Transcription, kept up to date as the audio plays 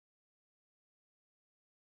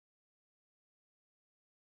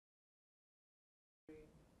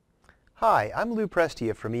Hi, I'm Lou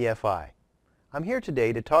Prestia from EFI. I'm here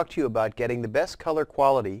today to talk to you about getting the best color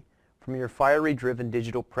quality from your Fiery-driven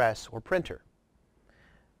digital press or printer.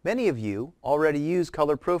 Many of you already use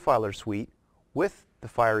Color Profiler Suite with the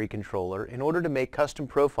Fiery controller in order to make custom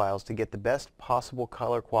profiles to get the best possible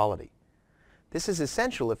color quality. This is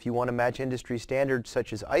essential if you want to match industry standards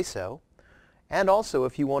such as ISO, and also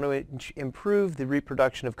if you want to improve the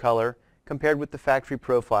reproduction of color compared with the factory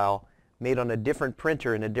profile made on a different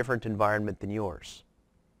printer in a different environment than yours.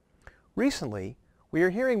 Recently, we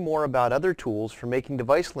are hearing more about other tools for making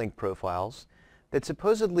device link profiles that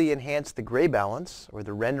supposedly enhance the gray balance, or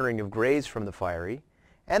the rendering of grays from the Fiery,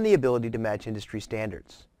 and the ability to match industry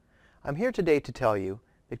standards. I'm here today to tell you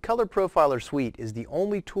that Color Profiler Suite is the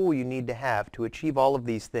only tool you need to have to achieve all of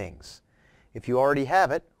these things. If you already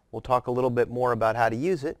have it, we'll talk a little bit more about how to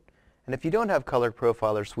use it, and if you don't have Color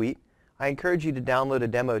Profiler Suite, I encourage you to download a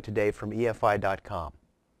demo today from EFI.com.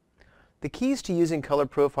 The keys to using Color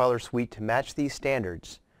Profiler Suite to match these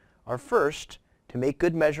standards are first, to make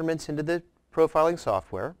good measurements into the profiling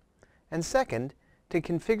software, and second, to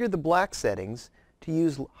configure the black settings to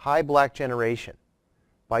use high black generation.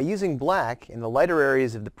 By using black in the lighter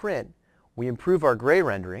areas of the print, we improve our gray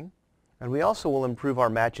rendering, and we also will improve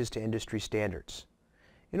our matches to industry standards.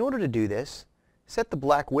 In order to do this, set the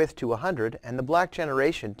black width to 100 and the black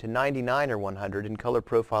generation to 99 or 100 in Color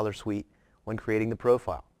Profiler Suite when creating the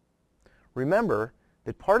profile. Remember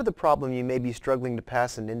that part of the problem you may be struggling to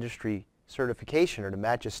pass an industry certification or to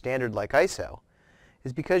match a standard like ISO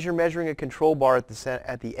is because you're measuring a control bar at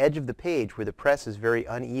the edge of the page where the press is very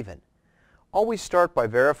uneven. Always start by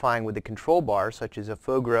verifying with a control bar such as a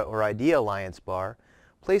FOGRA or IDEA Alliance bar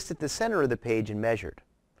placed at the center of the page and measured.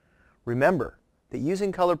 Remember that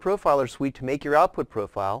using Color Profiler Suite to make your output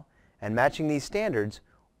profile and matching these standards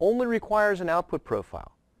only requires an output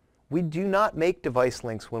profile. We do not make device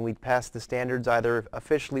links when we pass the standards either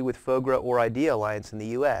officially with FOGRA or IDEA Alliance in the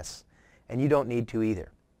US, and you don't need to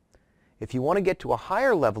either. If you want to get to a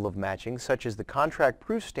higher level of matching, such as the contract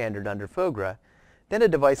proof standard under FOGRA, then a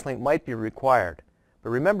device link might be required. But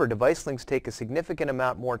remember, device links take a significant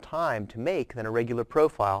amount more time to make than a regular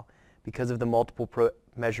profile because of the multiple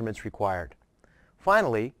measurements required.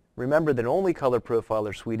 Finally, remember that only Color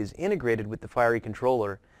Profiler Suite is integrated with the Fiery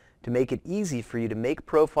controller to make it easy for you to make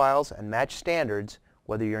profiles and match standards,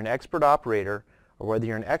 whether you're an expert operator or whether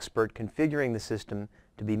you're an expert configuring the system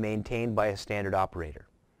to be maintained by a standard operator.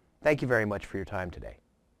 Thank you very much for your time today.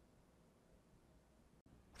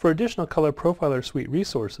 For additional Color Profiler Suite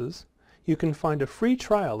resources, you can find a free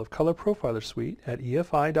trial of Color Profiler Suite at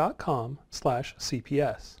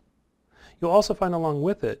efi.com/cps. You'll also find along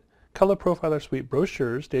with it Color Profiler Suite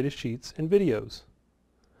brochures, data sheets, and videos.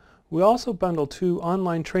 We also bundle 2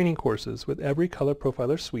 online training courses with every Color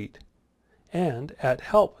Profiler Suite. And at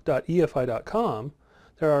help.efi.com,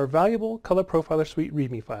 there are valuable Color Profiler Suite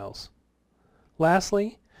README files.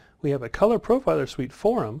 Lastly, we have a Color Profiler Suite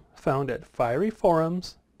forum found at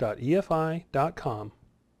fieryforums.efi.com.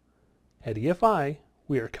 At EFI,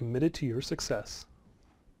 we are committed to your success.